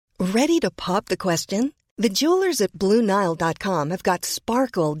Ready to pop the question? The jewelers at BlueNile.com have got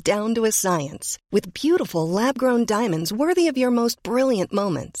sparkle down to a science with beautiful lab-grown diamonds worthy of your most brilliant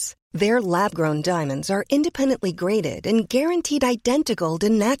moments. Their lab-grown diamonds are independently graded and guaranteed identical to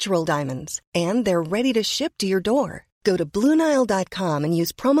natural diamonds, and they're ready to ship to your door. Go to BlueNile.com and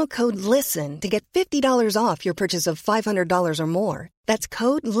use promo code LISTEN to get $50 off your purchase of $500 or more. That's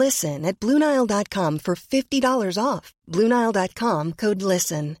code LISTEN at BlueNile.com for $50 off. BlueNile.com, code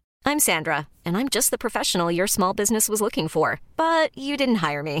LISTEN. I'm Sandra, and I'm just the professional your small business was looking for. But you didn't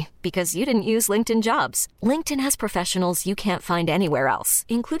hire me because you didn't use LinkedIn Jobs. LinkedIn has professionals you can't find anywhere else,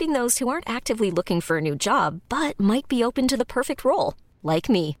 including those who aren't actively looking for a new job, but might be open to the perfect role, like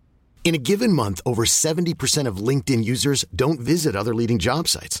me. In a given month, over 70% of LinkedIn users don't visit other leading job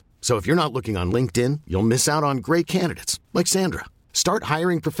sites. So if you're not looking on LinkedIn, you'll miss out on great candidates like Sandra. Start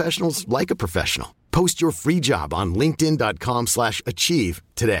hiring professionals like a professional. Post your free job on linkedin.com/achieve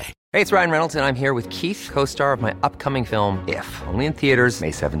today. Hey, it's Ryan Reynolds, and I'm here with Keith, co-star of my upcoming film, If, only in theaters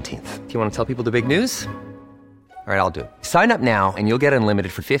May 17th. Do you want to tell people the big news? All right, I'll do it. Sign up now and you'll get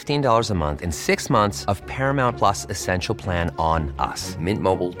unlimited for $15 a month and 6 months of Paramount Plus Essential Plan on us.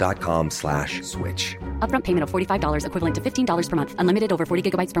 MintMobile.com/switch. Upfront payment of $45 equivalent to $15 per month. Unlimited over 40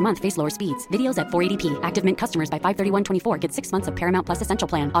 gigabytes per month. Face lower speeds. Videos at 480p. Active Mint customers by 531.24 get 6 months of Paramount Plus Essential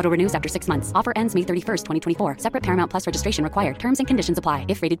Plan. Auto renews after 6 months. Offer ends May 31st, 2024. Separate Paramount Plus registration required. Terms and conditions apply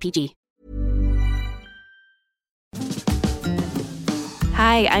if rated PG.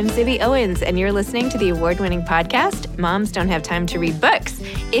 Hi, I'm Zibby Owens, and you're listening to the award-winning podcast, Moms Don't Have Time to Read Books.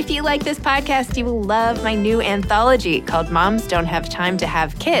 If you like this podcast, you will love my new anthology called Moms Don't Have Time to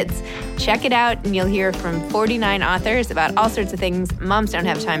Have Kids. Check it out, and you'll hear from 49 authors about all sorts of things moms don't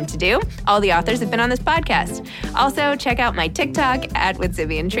have time to do. All the authors have been on this podcast. Also, check out my TikTok, @with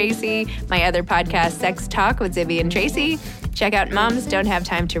Zibby and Tracy, my other podcast, Sex Talk with Zibby and Tracy. Check out Moms Don't Have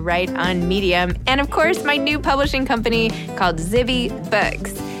Time to Write on Medium. And of course, my new publishing company called Zibby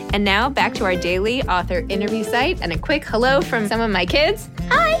Books. And now back to our daily author interview site and a quick hello from some of my kids.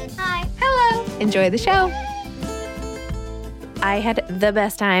 Hi. Hi. Hello. Enjoy the show. I had the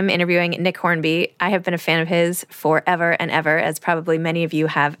best time interviewing Nick Hornby. I have been a fan of his forever and ever, as probably many of you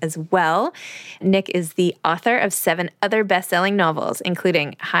have as well. Nick is the author of 7 other best-selling novels,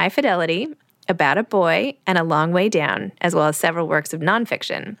 including High Fidelity, About a Boy, and A Long Way Down, as well as several works of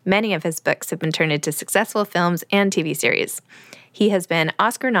nonfiction. Many of his books have been turned into successful films and TV series. He has been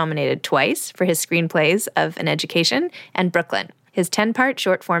Oscar-nominated twice for his screenplays of An Education and Brooklyn. His 10-part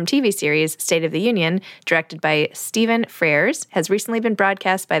short-form TV series, State of the Union, directed by Stephen Frears, has recently been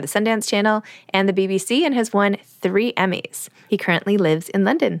broadcast by the Sundance Channel and the BBC and has won 3 Emmys. He currently lives in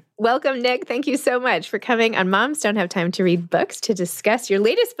London. Welcome, Nick. Thank you so much for coming on Moms Don't Have Time to Read Books to discuss your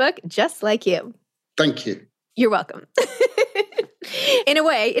latest book, Just Like You. Thank you. You're welcome. In a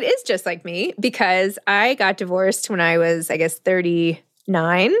way, it is just like me because I got divorced when I was,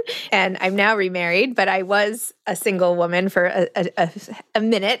 39, and I'm now remarried, but I was a single woman for a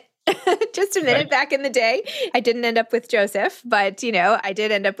minute, just a minute Right. back in the day. I didn't end up with Joseph, but, I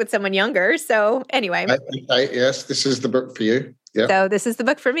did end up with someone younger. So anyway. Okay, yes, this is the book for you. Yeah. So this is the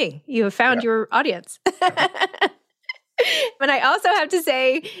book for me. You have found your audience. But I also have to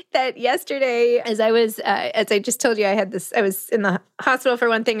say that yesterday, as I just told you, I was in the hospital for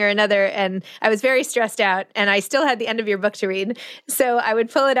one thing or another, and I was very stressed out, and I still had the end of your book to read. So I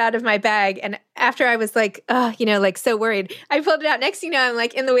would pull it out of my bag, and after I was like, so worried, I pulled it out. Next thing you know, I'm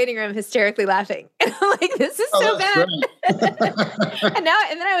like in the waiting room hysterically laughing. And I'm like, this is so bad. and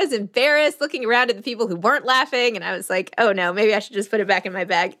then I was embarrassed looking around at the people who weren't laughing, and I was like, oh no, maybe I should just put it back in my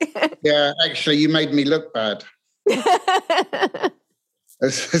bag. Yeah, actually, you made me look bad.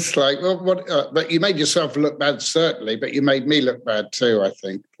 It's like, well, what? But you made yourself look bad, certainly. But you made me look bad too. I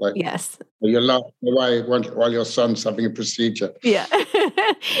think. Like, yes, you're laughing away while your son's having a procedure. Yeah,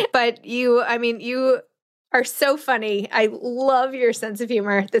 but you are so funny. I love your sense of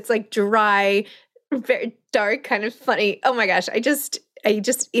humor. That's like dry, very dark, kind of funny. Oh my gosh, I just eat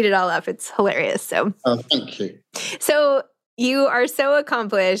it all up. It's hilarious. So, thank you. So. You are so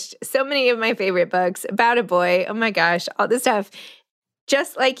accomplished. So many of my favorite books, About a Boy. Oh my gosh, all this stuff.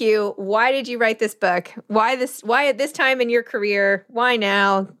 Just Like You. Why did you write this book? Why at this time in your career? Why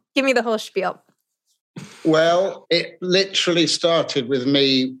now? Give me the whole spiel. Well, it literally started with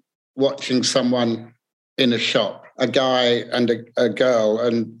me watching someone in a shop, a guy and a girl,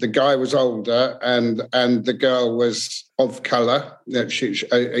 and the guy was older and the girl was of colour,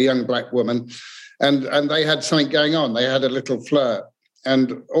 a young black woman. And they had something going on. They had a little flirt.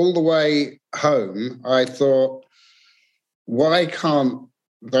 And all the way home, I thought, why can't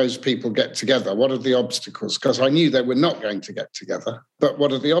those people get together? What are the obstacles? Because I knew they were not going to get together, but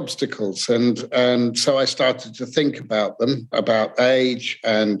what are the obstacles? And so I started to think about them, about age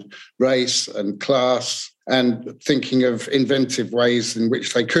and race and class, and thinking of inventive ways in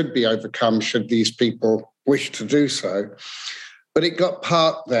which they could be overcome should these people wish to do so. But it got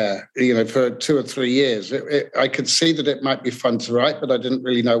parked there, for 2 or 3 years. I could see that it might be fun to write, but I didn't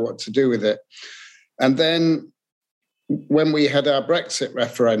really know what to do with it. And then when we had our Brexit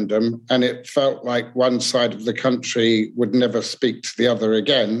referendum, and it felt like one side of the country would never speak to the other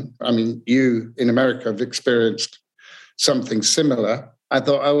again. I mean, you in America have experienced something similar. I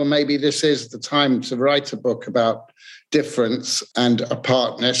thought, oh, well, maybe this is the time to write a book about difference and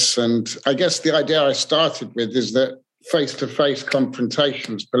apartness. And I guess the idea I started with is that face-to-face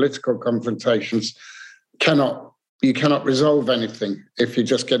confrontations, political confrontations, you cannot resolve anything if you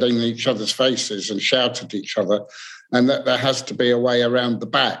just get in each other's faces and shout at each other, and that there has to be a way around the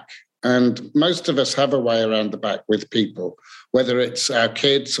back. And most of us have a way around the back with people, whether it's our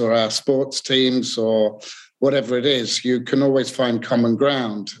kids or our sports teams or whatever it is. You can always find common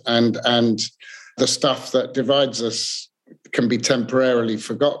ground, and the stuff that divides us can be temporarily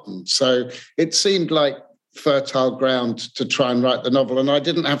forgotten. So it seemed like fertile ground to try and write the novel, and I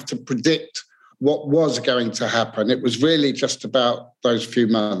didn't have to predict what was going to happen. It was really just about those few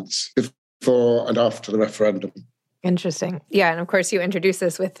months before and after the referendum. Interesting. Yeah. And of course, you introduce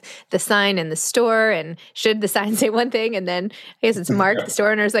this with the sign in the store, and should the sign say one thing? And then I guess it's Mark, the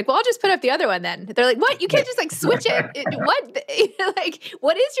store owner, is like, well, I'll just put up the other one then. They're like, what? You can't just switch it. What?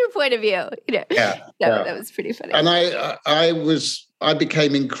 What is your point of view? That was pretty funny. And I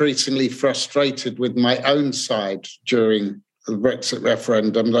became increasingly frustrated with my own side during the Brexit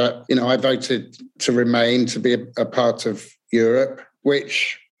referendum that, I voted to remain, to be a part of Europe,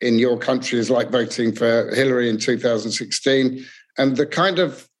 which in your country is like voting for Hillary in 2016. And the kind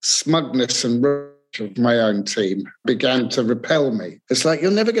of smugness and rubbish of my own team began to repel me. It's like, you're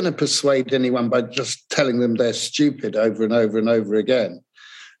never going to persuade anyone by just telling them they're stupid over and over and over again.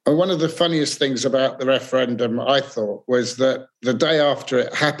 And one of the funniest things about the referendum, I thought, was that the day after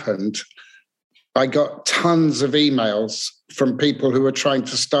it happened, I got tons of emails from people who were trying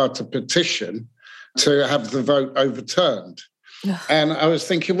to start a petition to have the vote overturned. And I was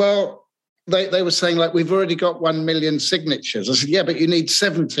thinking, well, they were saying, we've already got 1 million signatures. I said, yeah, but you need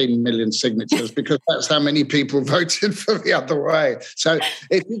 17 million signatures because that's how many people voted for the other way. So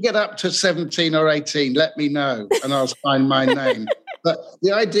if you get up to 17 or 18, let me know and I'll sign my name. But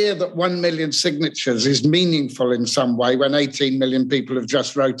the idea that 1 million signatures is meaningful in some way when 18 million people have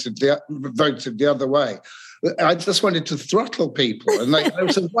just voted the other way, I just wanted to throttle people. And I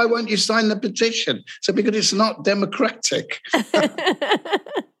said, why won't you sign the petition? So because it's not democratic.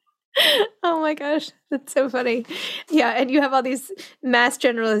 Oh my gosh, that's so funny. Yeah, and you have all these mass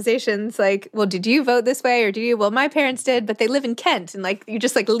generalizations like, well, did you vote this way or do you? Well, my parents did, but they live in Kent. And you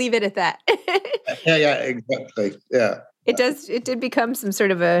just leave it at that. Yeah, exactly. Yeah. It did become some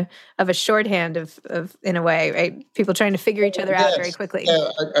sort of a shorthand of in a way, right? People trying to figure each other out very quickly.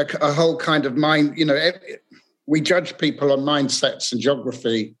 A whole kind of mind, we judge people on mindsets and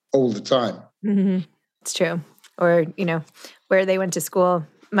geography all the time. Mm-hmm. It's true. Or, where they went to school.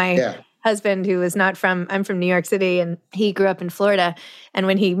 My husband, who is I'm from New York City, and he grew up in Florida. And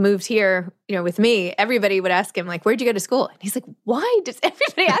when he moved here, with me, everybody would ask him, where'd you go to school? And he's like, why does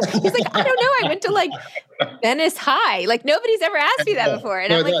everybody ask? He's like, I don't know. I went to Venice High. Nobody's ever asked me that before.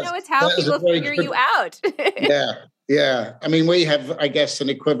 And I'm like, no, it's how people figure you out. Yeah. I mean, we have, I guess, an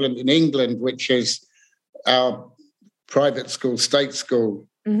equivalent in England, which is our private school, state school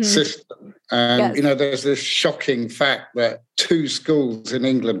system. And, there's this shocking fact that 2 schools in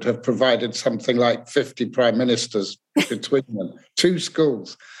England have provided something like 50 prime ministers between them. 2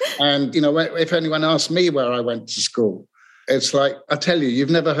 schools. And, if anyone asked me where I went to school, it's like, I tell you, you've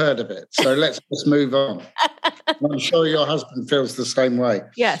never heard of it. So let's just move on. I'm sure your husband feels the same way.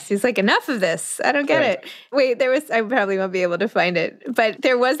 Yes. He's like, enough of this. I don't get it. Wait, I probably won't be able to find it. But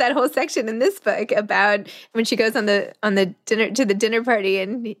there was that whole section in this book about when she goes on the dinner party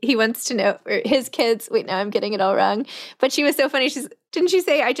and he wants to know, or his kids, wait, now I'm getting it all wrong. But she was so funny. Didn't she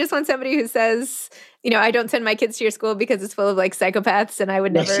say, I just want somebody who says, I don't send my kids to your school because it's full of psychopaths and I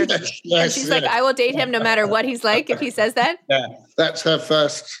would never. Yes, and she's like, I will date him no matter what he's like if he says that. Yeah, that's her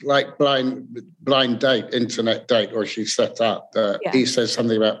first blind date, internet date, or she set up. He says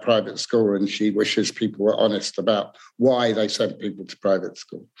something about private school and she wishes people were honest about why they sent people to private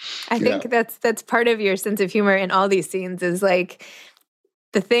school. I think that's part of your sense of humor in all these scenes is the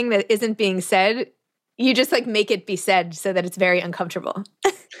thing that isn't being said, you just make it be said so that it's very uncomfortable.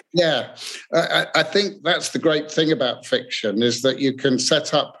 Yeah. I think that's the great thing about fiction, is that you can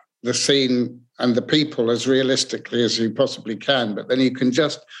set up the scene and the people as realistically as you possibly can, but then you can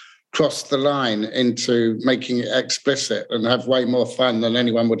just cross the line into making it explicit and have way more fun than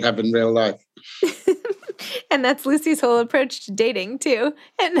anyone would have in real life. And that's Lucy's whole approach to dating too.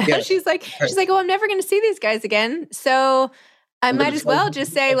 And now she's like, oh, I'm never going to see these guys again. So I might as well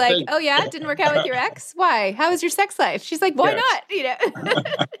just say like, oh yeah, it didn't work out with your ex. Why? How was your sex life? She's like, why not? You know?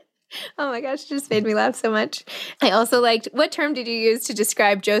 Oh my gosh, it just made me laugh so much. I also liked, what term did you use to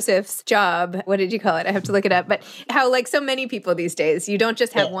describe Joseph's job? What did you call it? I have to look it up. But how, like so many people these days, you don't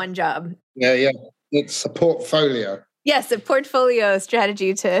just have one job. Yeah. It's a portfolio. Yes, a portfolio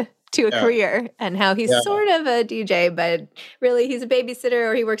strategy to a career, and how he's sort of a DJ, but really he's a babysitter,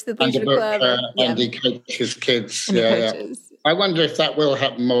 or he works at the Leisure Club. And he coaches kids. I wonder if that will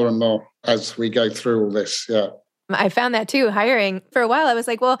happen more and more as we go through all this. Yeah. I found that too, hiring. For a while, I was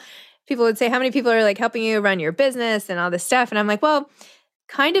like, well, people would say, how many people are like helping you run your business and all this stuff? And I'm like, well,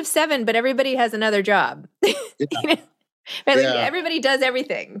 kind of 7, but everybody has another job. Everybody does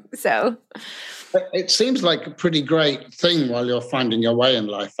everything. So it seems like a pretty great thing while you're finding your way in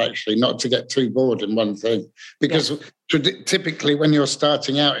life, actually, not to get too bored in one thing. Because typically when you're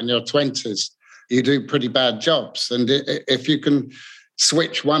starting out in your 20s, you do pretty bad jobs. And if you can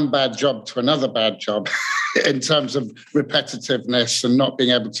switch one bad job to another bad job in terms of repetitiveness and not being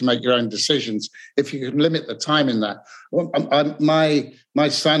able to make your own decisions, if you can limit the time in that. My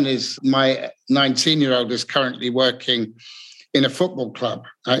son is, my 19-year-old is currently working in a football club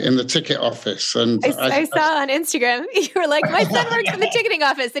in the ticket office. And I saw on Instagram, you were like, my son works in the ticketing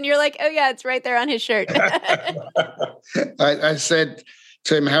office. And you're like, oh yeah, it's right there on his shirt. I said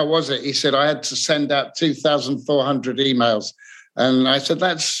to him, how was it? He said, I had to send out 2,400 emails. And I said,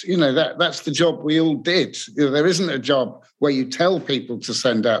 that's the job we all did. There isn't a job where you tell people to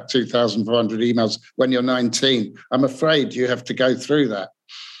send out 2,400 emails when you're 19. I'm afraid you have to go through that.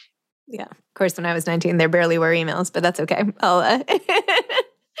 Yeah. Of course, when I was 19, there barely were emails, but that's okay.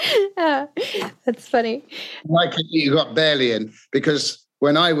 That's funny. Like you got barely in, because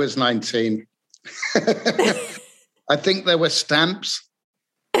when I was 19, I think there were stamps.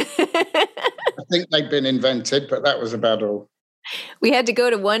 I think they'd been invented, but that was about all. We had to go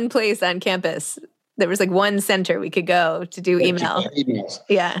to one place on campus. There was like one center we could go to do email. Emails.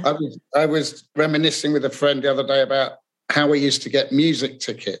 Yeah. I was reminiscing with a friend the other day about how we used to get music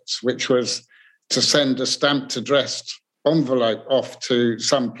tickets, which was to send a stamped addressed envelope off to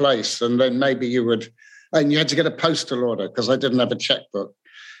some place. And then maybe you had to get a postal order, because I didn't have a checkbook.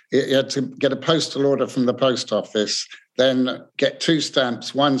 You had to get a postal order from the post office, then get 2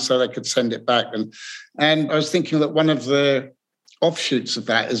 stamps, one so they could send it back. And I was thinking that one of the offshoots of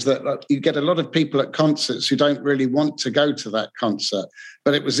that is that you get a lot of people at concerts who don't really want to go to that concert,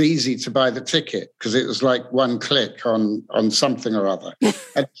 but it was easy to buy the ticket because it was like one click on something or other.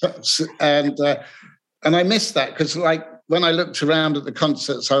 And I missed that, because like when I looked around at the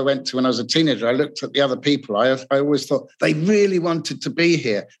concerts I went to when I was a teenager, I looked at the other people. I always thought they really wanted to be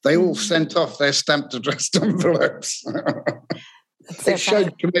here. They all sent off their stamped addressed envelopes. It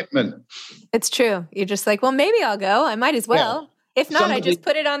showed commitment. It's true. You're just like, well, maybe I'll go. I might as well. Yeah. If not, I just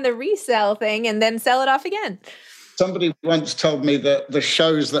put it on the resell thing and then sell it off again. Somebody once told me that the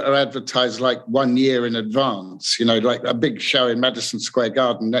shows that are advertised like 1 year in advance, like a big show in Madison Square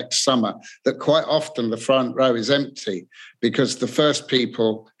Garden next summer, that quite often the front row is empty because the first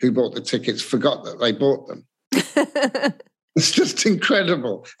people who bought the tickets forgot that they bought them. It's just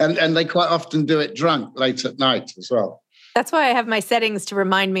incredible. And they quite often do it drunk late at night as well. That's why I have my settings to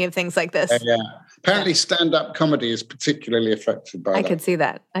remind me of things like this. Yeah. Apparently stand-up comedy is particularly affected by that. I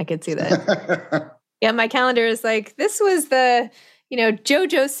could see that. Yeah, my calendar is like, this was the,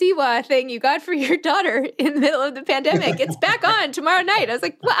 JoJo Siwa thing you got for your daughter in the middle of the pandemic. It's back on tomorrow night. I was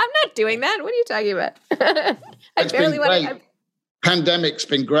like, well, I'm not doing that. What are you talking about? I barely want to. Pandemic's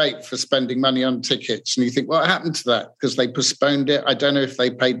been great for spending money on tickets. And you think, what happened to that? Because they postponed it. I don't know if they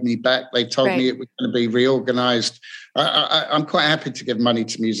paid me back. They told me it was going to be reorganized. I'm quite happy to give money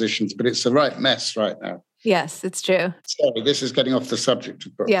to musicians, but it's the right mess right now. Yes, it's true. Sorry, this is getting off the subject,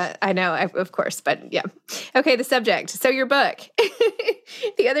 of course. Yeah, I know, of course, but yeah. Okay, the subject. So your book.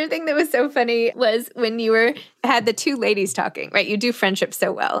 The other thing that was so funny was when you had the 2 ladies talking, right? You do friendship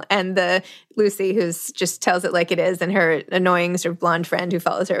so well. And the Lucy, who's just tells it like it is, and her annoying sort of blonde friend who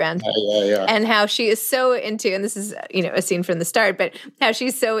follows her around. Yeah. And how she is so into, and this is, a scene from the start, but how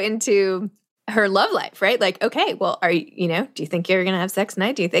she's so into her love life, right? Like, okay, well, do you think you're going to have sex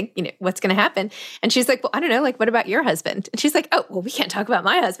tonight? Do you think, what's going to happen? And she's like, well, I don't know. Like, what about your husband? And she's like, oh, well, we can't talk about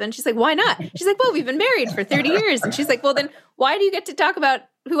my husband. She's like, why not? She's like, well, we've been married for 30 years. And she's like, well, then why do you get to talk about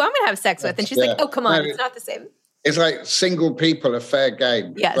who I'm going to have sex with. And she's like, oh, come on, it's not the same. It's like single people are fair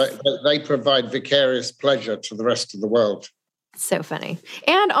game. Yes. They provide vicarious pleasure to the rest of the world. So funny.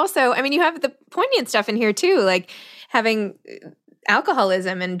 And also, I mean, you have the poignant stuff in here too, like having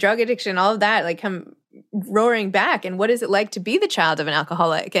alcoholism and drug addiction, all of that, like come roaring back. And what is it like to be the child of an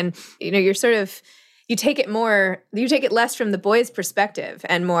alcoholic? And, you're sort of, you take it less from the boy's perspective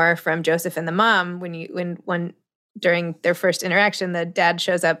and more from Joseph and the mom when during their first interaction, the dad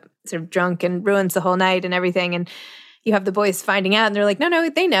shows up sort of drunk and ruins the whole night and everything. And you have the boys finding out and they're like, no,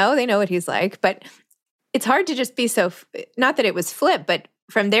 they know what he's like. But it's hard to just be so, not that it was flip, but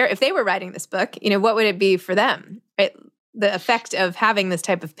from there, if they were writing this book, what would it be for them? Right? The effect of having this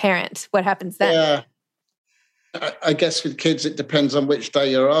type of parent, what happens then? Yeah. I guess with kids, it depends on which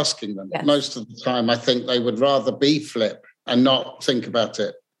day you're asking them. Yes. Most of the time, I think they would rather be flip and not think about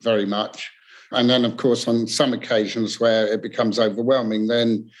it very much. And then, of course, on some occasions where it becomes overwhelming,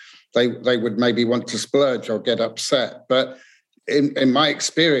 then they would maybe want to splurge or get upset. But in my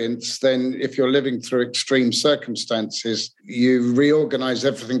experience, then if you're living through extreme circumstances, you reorganize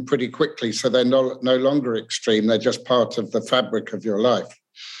everything pretty quickly. So they're no longer extreme. They're just part of the fabric of your life.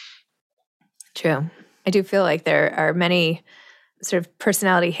 True. I do feel like there are many sort of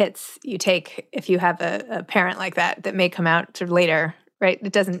personality hits you take if you have a parent like that may come out sort of later. Right?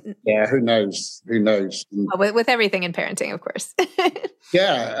 It doesn't... Yeah, who knows? Well, with everything in parenting, of course.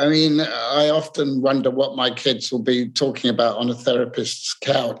 Yeah, I mean, I often wonder what my kids will be talking about on a therapist's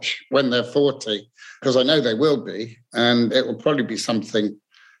couch when they're 40, because I know they will be, and it will probably be something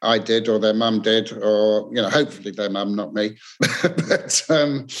I did or their mum did, or, hopefully their mum, not me. But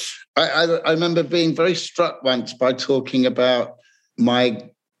I remember being very struck once by talking about my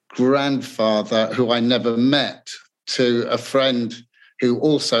grandfather, who I never met, to a friend who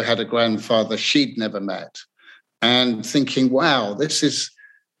also had a grandfather she'd never met, and thinking, wow, this is,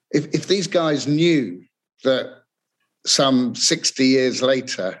 if these guys knew that some 60 years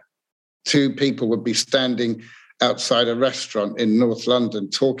later, two people would be standing outside a restaurant in North London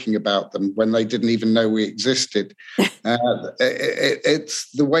talking about them when they didn't even know we existed.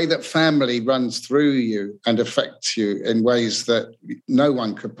 It's the way that family runs through you and affects you in ways that no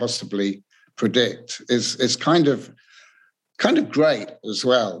one could possibly predict is kind of great as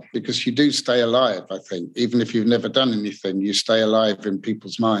well, because you do stay alive, I think. Even if you've never done anything, you stay alive in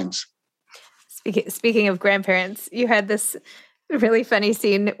people's minds. Speaking of grandparents, you had this really funny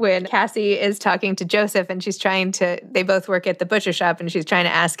scene when Cassie is talking to Joseph and they both work at the butcher shop, and she's trying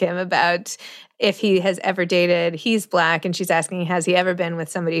to ask him about if he has ever dated. He's Black, and she's asking, has he ever been with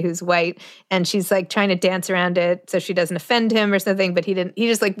somebody who's white? And she's like trying to dance around it so she doesn't offend him or something, but he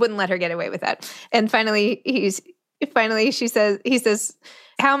just like wouldn't let her get away with that. And finally, he says,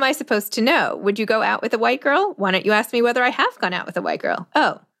 how am I supposed to know? Would you go out with a white girl? Why don't you ask me whether I have gone out with a white girl?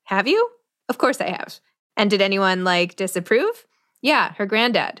 Oh, have you? Of course I have. And did anyone disapprove? Yeah, her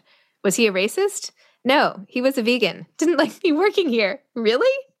granddad. Was he a racist? No, he was a vegan. Didn't like me working here. Really?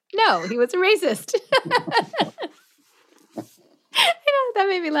 No, he was a racist. That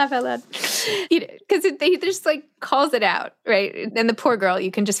made me laugh out loud. Because he just calls it out, right? And the poor girl, you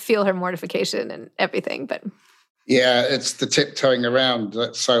can just feel her mortification and everything, but... Yeah, it's the tiptoeing around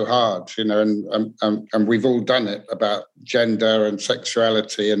that's so hard, and we've all done it about gender and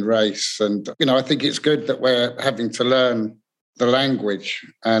sexuality and race. And, I think it's good that we're having to learn the language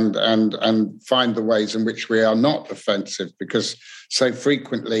and find the ways in which we are not offensive, because so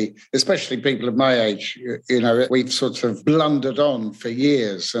frequently, especially people of my age, we've sort of blundered on for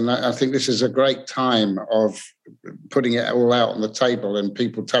years. And I think this is a great time of putting it all out on the table and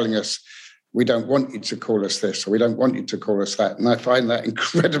people telling us, we don't want you to call us this, or we don't want you to call us that. And I find that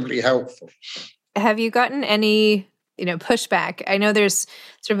incredibly helpful. Have you gotten any, pushback? I know there's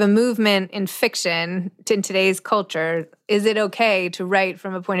sort of a movement in fiction in today's culture. Is it okay to write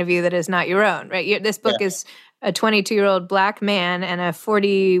from a point of view that is not your own, right? This book is a 22-year-old Black man and a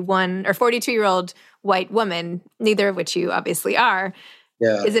 41 or 42-year-old white woman, neither of which you obviously are.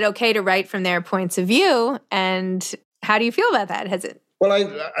 Yeah. Is it okay to write from their points of view? And how do you feel about that? Has it?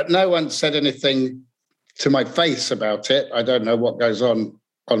 Well, no one said anything to my face about it. I don't know what goes on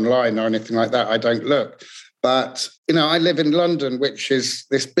online or anything like that. I don't look. But, I live in London, which is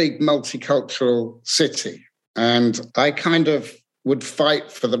this big multicultural city. And I kind of would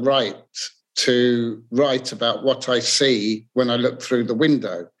fight for the right to write about what I see when I look through the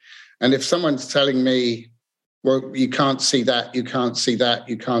window. And if someone's telling me, well, you can't see that, you can't see that,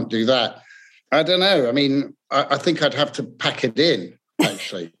 you can't do that, I don't know. I mean, I think I'd have to pack it in.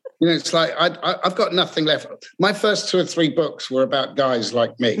 Actually, It's like I've got nothing left. My first 2 or 3 books were about guys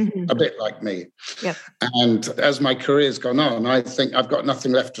like me, a bit like me. Yep. And as my career's gone on, I think I've got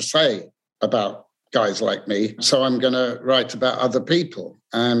nothing left to say about guys like me. So I'm going to write about other people.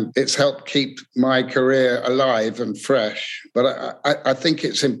 And it's helped keep my career alive and fresh. But I think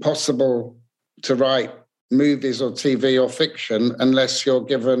it's impossible to write movies or TV or fiction unless you're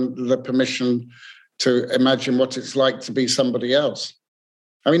given the permission to imagine what it's like to be somebody else.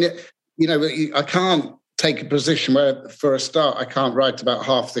 I mean, I can't take a position where, for a start, I can't write about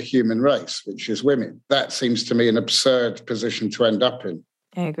half the human race, which is women. That seems to me an absurd position to end up in.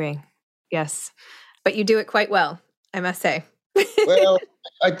 I agree. Yes. But you do it quite well, I must say. Well,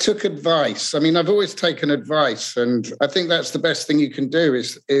 I took advice. I mean, I've always taken advice, and I think that's the best thing you can do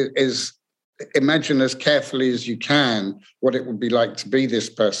is imagine as carefully as you can what it would be like to be this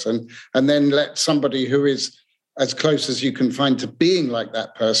person, and then let somebody who is as close as you can find to being like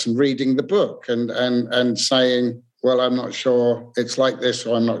that person reading the book and saying, well, I'm not sure it's like this,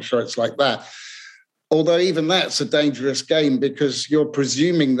 or I'm not sure it's like that. Although even that's a dangerous game, because you're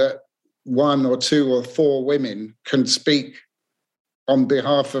presuming that 1 or 2 or 4 women can speak on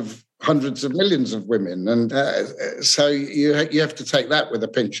behalf of hundreds of millions of women. And so you have to take that with a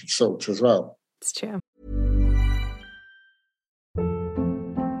pinch of salt as well. It's true.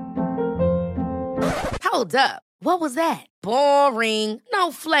 Hold up. What was that? Boring.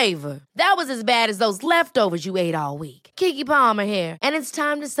 No flavor. That was as bad as those leftovers you ate all week. Keke Palmer here. And it's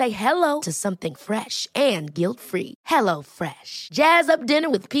time to say hello to something fresh and guilt-free. HelloFresh. Jazz up dinner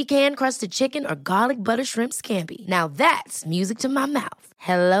with pecan-crusted chicken or garlic butter shrimp scampi. Now that's music to my mouth.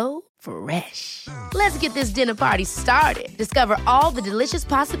 HelloFresh. Let's get this dinner party started. Discover all the delicious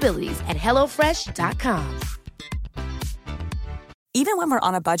possibilities at HelloFresh.com. Even when we're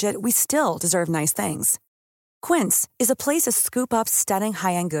on a budget, we still deserve nice things. Quince is a place to scoop up stunning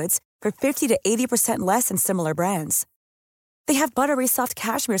high-end goods for 50 to 80% less than similar brands. They have buttery soft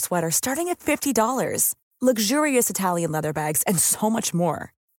cashmere sweaters starting at $50, luxurious Italian leather bags, and so much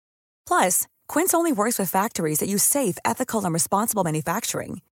more. Plus, Quince only works with factories that use safe, ethical, and responsible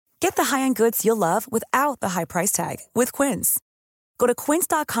manufacturing. Get the high-end goods you'll love without the high price tag with Quince. Go to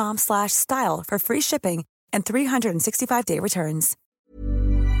quince.com/style for free shipping and 365-day returns.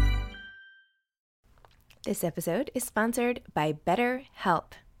 This episode is sponsored by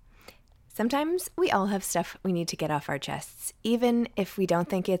BetterHelp. Sometimes we all have stuff we need to get off our chests. Even if we don't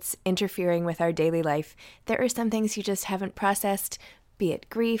think it's interfering with our daily life, there are some things you just haven't processed, be it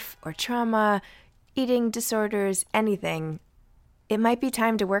grief or trauma, eating disorders, anything. It might be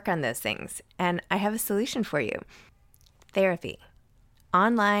time to work on those things, and I have a solution for you. Therapy.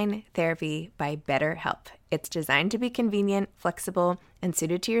 Online therapy by BetterHelp. It's designed to be convenient, flexible, and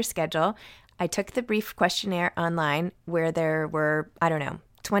suited to your schedule. I took the brief questionnaire online where there were,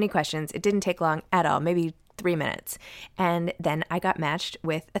 20 questions. It didn't take long at all, maybe 3 minutes. And then I got matched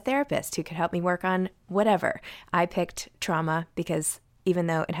with a therapist who could help me work on whatever. I picked trauma because even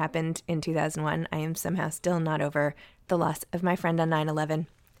though it happened in 2001, I am somehow still not over the loss of my friend on 9/11.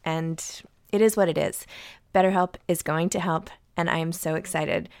 And it is what it is. BetterHelp is going to help. And I am so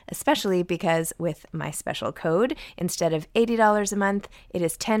excited, especially because with my special code, instead of $80 a month, it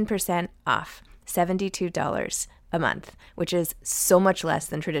is 10% off, $72 a month, which is so much less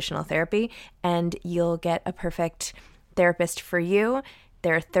than traditional therapy. And you'll get a perfect therapist for you.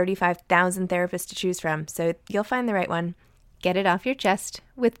 There are 35,000 therapists to choose from, so you'll find the right one. Get it off your chest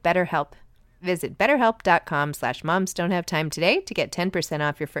with BetterHelp. Visit BetterHelp.com/momsdon'thavetime today to get 10%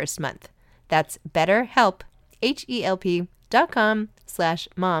 off your first month. That's BetterHelp,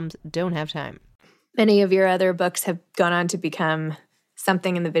 HELP.com/momsdon'thavetime. Many of your other books have gone on to become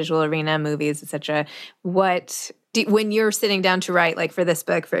something in the visual arena, movies, etc. When you're sitting down to write, like for this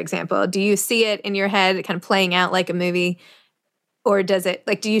book, for example, do you see it in your head kind of playing out like a movie? Or does it,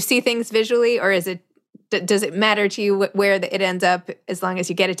 do you see things visually, or does it matter to you where it ends up as long as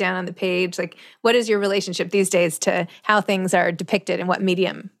you get it down on the page? What is your relationship these days to how things are depicted in what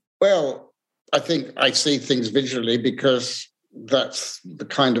medium? Well, I think I see things visually because that's the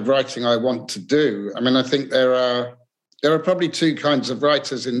kind of writing I want to do. I mean, I think there are probably 2 kinds of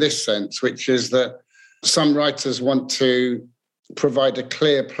writers in this sense, which is that some writers want to provide a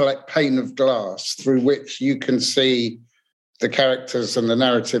clear pane of glass through which you can see the characters and the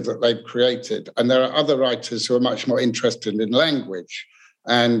narrative that they've created. And there are other writers who are much more interested in language.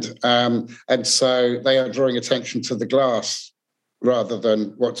 And so they are drawing attention to the glass rather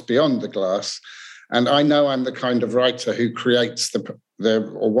than what's beyond the glass. And I know I'm the kind of writer who creates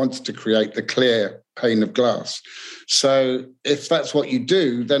or wants to create the clear pane of glass. So if that's what you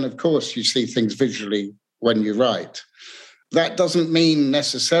do, then of course you see things visually when you write. that doesn't mean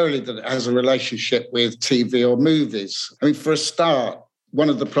necessarily that it has a relationship with TV or movies. I mean, for a start, one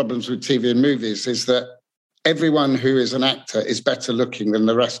of the problems with TV and movies is that everyone who is an actor is better looking than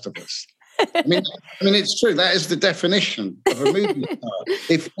the rest of us. I mean, it's true. That is the definition of a movie star.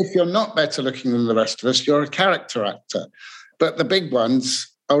 If you're not better looking than the rest of us, you're a character actor. But the big ones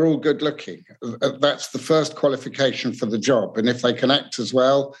are all good looking. That's the first qualification for the job. And if they can act as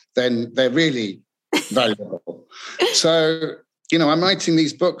well, then they're really valuable. So, I'm writing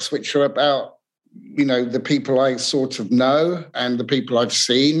these books which are about, the people I sort of know and the people I've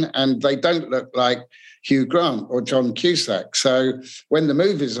seen, and they don't look like Hugh Grant or John Cusack. So when the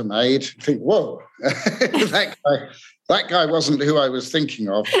movies are made, you think, whoa, that guy wasn't who I was thinking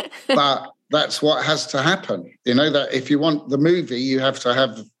of, but that's what has to happen. That if you want the movie, you have to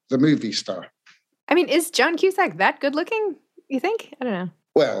have the movie star. I mean, is John Cusack that good looking, you think? I don't know.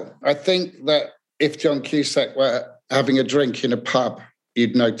 Well, I think that if John Cusack were having a drink in a pub,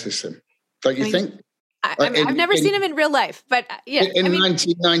 you'd notice him. Don't you think? I've never seen him in real life, but yeah. In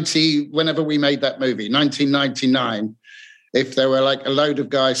 1990, whenever we made that movie, 1999, if there were like a load of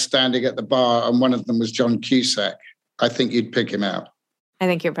guys standing at the bar and one of them was John Cusack, I think you'd pick him out. I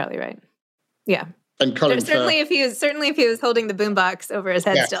think you're probably right. Yeah. And Colin certainly if he was holding the boombox over his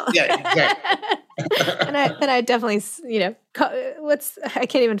head still. Yeah, exactly. and I definitely, I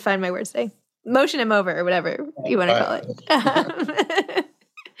can't even find my words today. Motion him over or whatever you want to call it.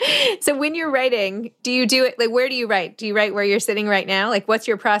 So when you're writing, do you do it, like, where do you write? Do you write where you're sitting right now? Like, what's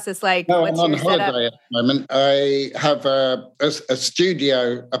your process like? No, what's I'm on your holiday setup? at the moment. I have a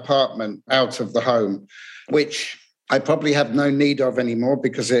studio apartment out of the home, which I probably have no need of anymore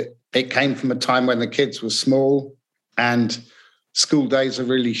because it came from a time when the kids were small and school days are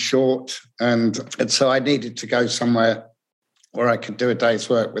really short. And so I needed to go somewhere where I could do a day's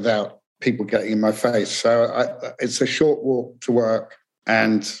work without people getting in my face. So it's a short walk to work.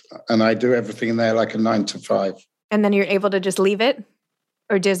 And I do everything in there like a 9 to 5. And then you're able to just leave it?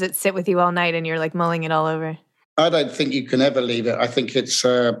 Or does it sit with you all night and you're like mulling it all over? I don't think you can ever leave it. I think it's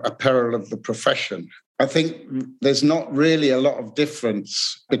a peril of the profession. I think there's not really a lot of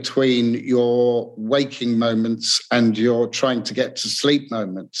difference between your waking moments and your trying to get to sleep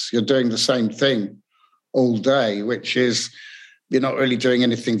moments. You're doing the same thing all day, which is you're not really doing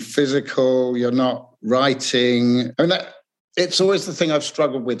anything physical. You're not writing. I mean, it's always the thing I've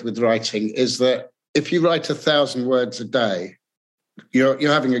struggled with writing is that if you write 1,000 words a day, you're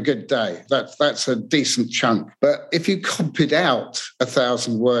having a good day. That's a decent chunk. But if you copied out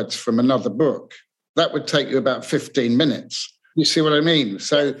 1,000 words from another book, that would take you about 15 minutes. You see what I mean?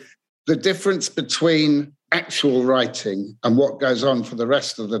 So the difference between actual writing and what goes on for the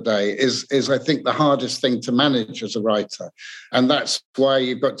rest of the day is I think, the hardest thing to manage as a writer. And that's why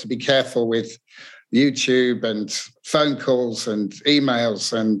you've got to be careful with YouTube and phone calls and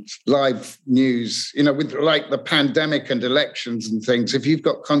emails and live news, with like the pandemic and elections and things. If you've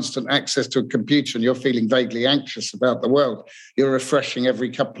got constant access to a computer and you're feeling vaguely anxious about the world, you're refreshing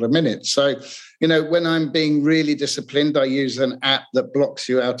every couple of minutes. So, when I'm being really disciplined, I use an app that blocks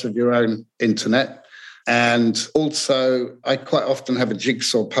you out of your own internet. And also, I quite often have a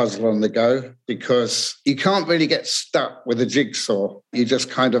jigsaw puzzle on the go because you can't really get stuck with a jigsaw. You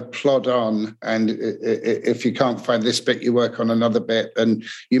just kind of plod on. And if you can't find this bit, you work on another bit and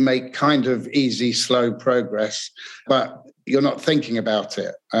you make kind of easy, slow progress, but you're not thinking about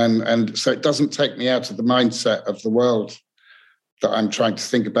it. And so it doesn't take me out of the mindset of the world that I'm trying to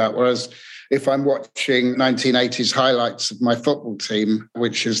think about. Whereas if I'm watching 1980s highlights of my football team,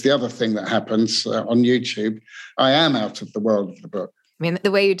 which is the other thing that happens on YouTube, I am out of the world of the book. I mean,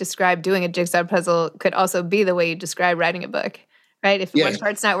 the way you describe doing a jigsaw puzzle could also be the way you describe writing a book, right? If one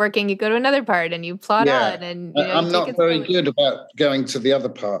part's not working, you go to another part and you plot on. And I'm not very good about going to the other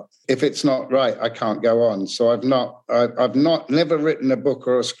part. If it's not right, I can't go on. So I've never written a book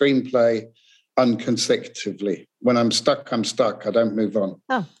or a screenplay unconsecutively. When I'm stuck, I'm stuck. I don't move on.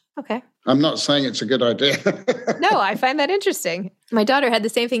 Oh, okay. I'm not saying it's a good idea. No, I find that interesting. My daughter had the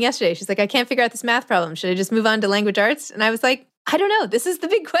same thing yesterday. She's like, I can't figure out this math problem. Should I just move on to language arts? And I was like, I don't know. This is the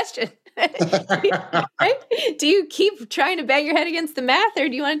big question. Right? Do you keep trying to bang your head against the math or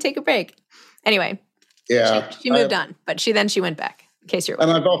do you want to take a break? Anyway, she moved on, but she went back, in case you're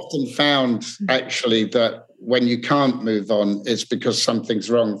wondering. And I've often found, actually, that when you can't move on, it's because something's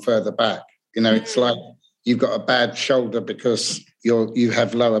wrong further back. It's like you've got a bad shoulder because you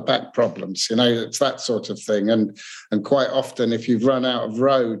have lower back problems. It's that sort of thing. And quite often, if you've run out of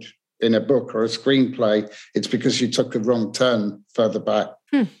road in a book or a screenplay, it's because you took a wrong turn further back.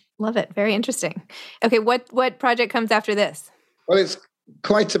 Love it. Very interesting. Okay, what project comes after this? Well, it's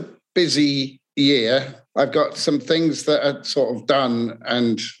quite a busy year, I've got some things that are sort of done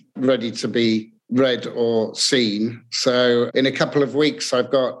and ready to be read or seen. So in a couple of weeks,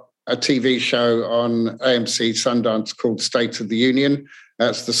 I've got a TV show on AMC Sundance called State of the Union.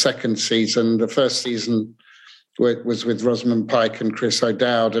 That's the second season. The first season was with Rosamund Pike and Chris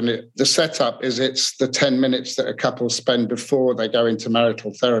O'Dowd. And the setup is it's the 10 minutes that a couple spend before they go into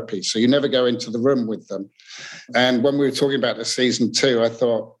marital therapy. So you never go into the room with them. And when we were talking about the season 2, I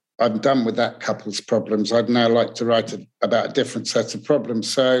thought, I'm done with that couple's problems. I'd now like to write about a different set of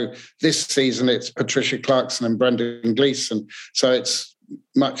problems. So this season, it's Patricia Clarkson and Brendan Gleeson. So it's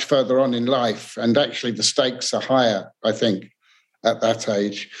much further on in life. And actually the stakes are higher, I think, at that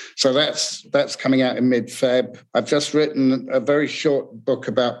age. So that's coming out in mid-Feb. I've just written a very short book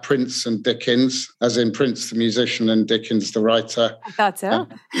about Prince and Dickens, as in Prince the musician and Dickens the writer. I thought so.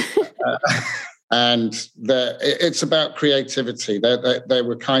 And it's about creativity. They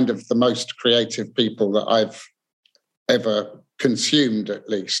were kind of the most creative people that I've ever consumed, at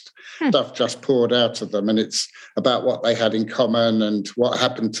least. Stuff just poured out of them. And it's about what they had in common and what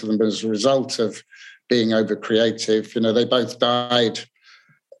happened to them as a result of being over creative. You know, they both died,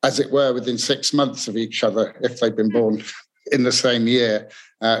 as it were, within 6 months of each other, if they'd been born in the same year.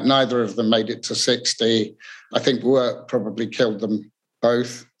 Neither of them made it to 60. I think work probably killed them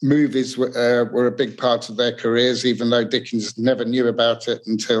both. Movies were a big part of their careers, even though Dickens never knew about it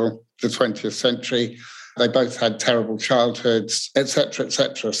until the 20th century. They both had terrible childhoods, etc.,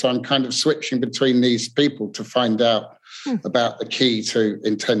 etc. So I'm kind of switching between these people to find out about the key to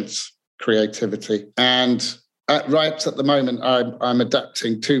intense creativity. And right at the moment, I'm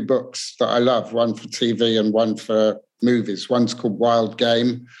adapting 2 books that I love, one for TV and one for movies. One's called Wild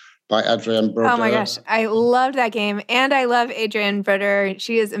Game by Adrienne Brodeur. Oh my gosh, I loved that game. And I love Adrienne Brodeur.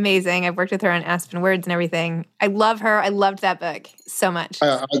 She is amazing. I've worked with her on Aspen Words and everything. I love her. I loved that book so much.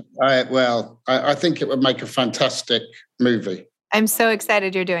 I think it would make a fantastic movie. I'm so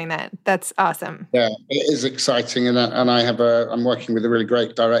excited you're doing that. That's awesome. Yeah, it is exciting. And I'm working with a really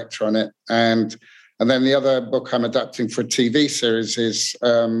great director on it. And then the other book I'm adapting for a TV series is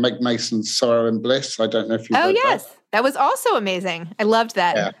Meg Mason's Sorrow and Bliss. I don't know if you've heard yes. that. That was also amazing. I loved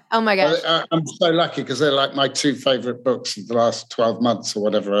that. Yeah. Oh my gosh. I'm so lucky because they're like my 2 favorite books of the last 12 months or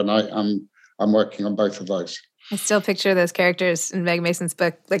whatever. And I'm working on both of those. I still picture those characters in Meg Mason's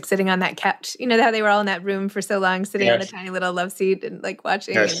book, like sitting on that couch. You know how they were all in that room for so long, sitting on a tiny little love seat and like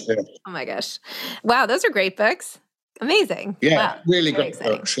watching. Yes. Oh my gosh. Wow, those are great books. Amazing. Yeah, wow. Really great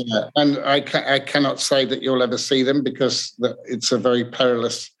books. Yeah. And I cannot say that you'll ever see them because it's a very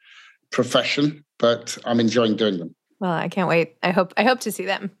perilous profession, but I'm enjoying doing them. Well, I can't wait. I hope to see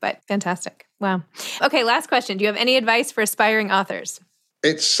them, but fantastic. Wow. Okay, last question. Do you have any advice for aspiring authors?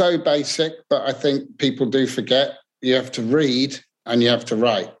 It's so basic, but I think people do forget. You have to read and you have to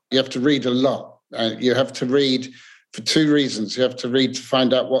write. You have to read a lot. You have to read for 2 reasons. You have to read to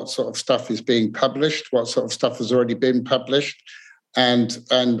find out what sort of stuff is being published, what sort of stuff has already been published, and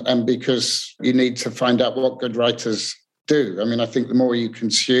because you need to find out what good writers do. I mean, I think the more you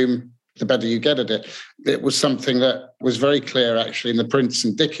consume, the better you get at it. It was something that was very clear, actually, in the Prince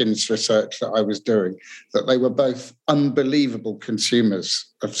and Dickens research that I was doing, that they were both unbelievable consumers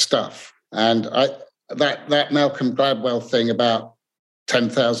of stuff. And that Malcolm Gladwell thing about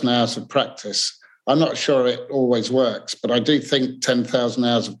 10,000 hours of practice, I'm not sure it always works, but I do think 10,000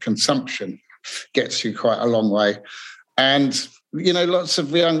 hours of consumption gets you quite a long way. And you know, lots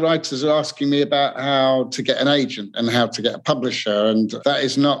of young writers are asking me about how to get an agent and how to get a publisher. And that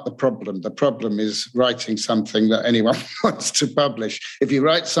is not the problem. The problem is writing something that anyone wants to publish. If you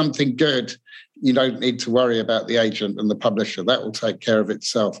write something good, you don't need to worry about the agent and the publisher. That will take care of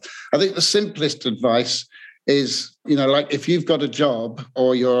itself. I think the simplest advice is, you know, like if you've got a job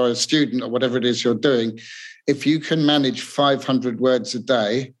or you're a student or whatever it is you're doing, if you can manage 500 words a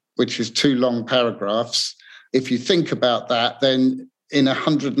day, which is 2 long paragraphs, if you think about that, then in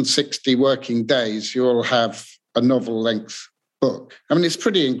 160 working days, you'll have a novel-length book. I mean, it's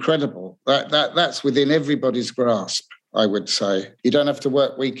pretty incredible. That's within everybody's grasp, I would say. You don't have to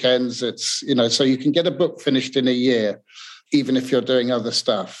work weekends. It's, you know, so you can get a book finished in a year, even if you're doing other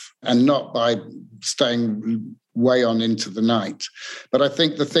stuff, and not by staying way on into the night. But I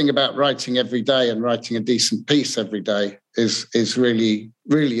think the thing about writing every day and writing a decent piece every day is really,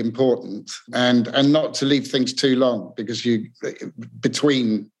 really important. And not to leave things too long, because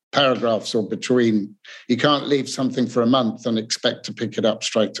between paragraphs or you can't leave something for a month and expect to pick it up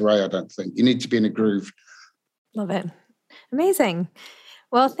straight away, I don't think. You need to be in a groove. Love it. Amazing.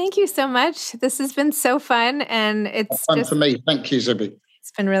 Well, thank you so much. This has been so fun. And it's fun for me. Thank you, Zibby.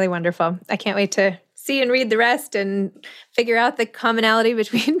 It's been really wonderful. I can't wait to see see and read the rest and figure out the commonality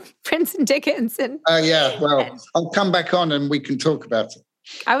between Prince and Dickens. And well, I'll come back on and we can talk about it.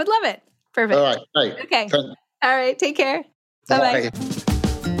 I would love it. Perfect. All right. Hey, okay. All right. Take care. Bye-bye. Bye.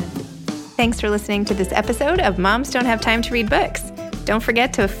 Thanks for listening to this episode of Moms Don't Have Time to Read Books. Don't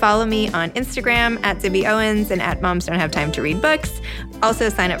forget to follow me on Instagram at Zibby Owens and at Moms Don't Have Time to Read Books. Also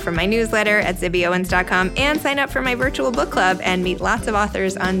sign up for my newsletter at zibbyowens.com and sign up for my virtual book club and meet lots of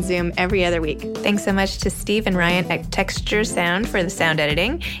authors on Zoom every other week. Thanks so much to Steve and Ryan at Texture Sound for the sound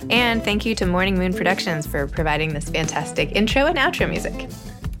editing. And thank you to Morning Moon Productions for providing this fantastic intro and outro music.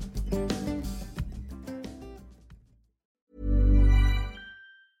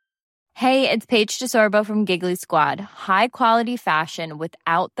 Hey, it's Paige DeSorbo from Giggly Squad. High quality fashion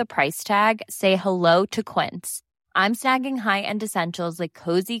without the price tag. Say hello to Quince. I'm snagging high-end essentials like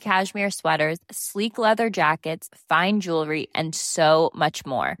cozy cashmere sweaters, sleek leather jackets, fine jewelry, and so much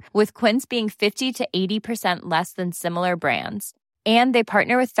more. With Quince being 50 to 80% less than similar brands. And they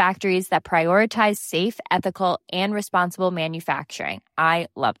partner with factories that prioritize safe, ethical, and responsible manufacturing. I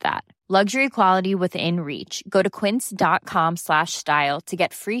love that. Luxury quality within reach. Go to quince.com/style to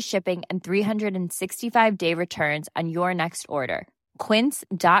get free shipping and 365-day returns on your next order.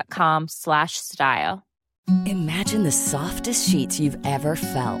 Quince.com/style. Imagine the softest sheets you've ever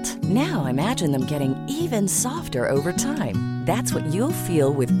felt. Now imagine them getting even softer over time. That's what you'll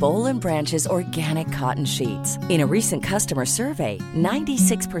feel with Boll & Branch's organic cotton sheets. In a recent customer survey,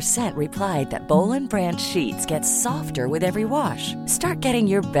 96% replied that Boll & Branch sheets get softer with every wash. Start getting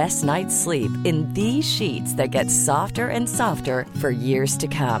your best night's sleep in these sheets that get softer and softer for years to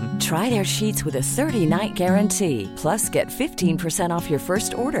come. Try their sheets with a 30-night guarantee. Plus, get 15% off your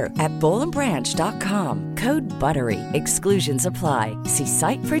first order at bollandbranch.com. Code BUTTERY. Exclusions apply. See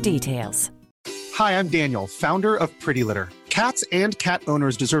site for details. Hi, I'm Daniel, founder of Pretty Litter. Cats and cat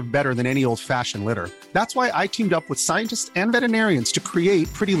owners deserve better than any old-fashioned litter. That's why I teamed up with scientists and veterinarians to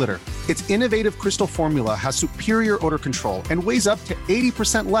create Pretty Litter. Its innovative crystal formula has superior odor control and weighs up to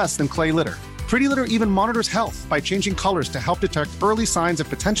 80% less than clay litter. Pretty Litter even monitors health by changing colors to help detect early signs of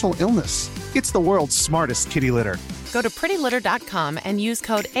potential illness. It's the world's smartest kitty litter. Go to prettylitter.com and use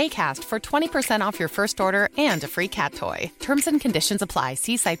code ACAST for 20% off your first order and a free cat toy. Terms and conditions apply.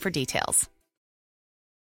 See site for details.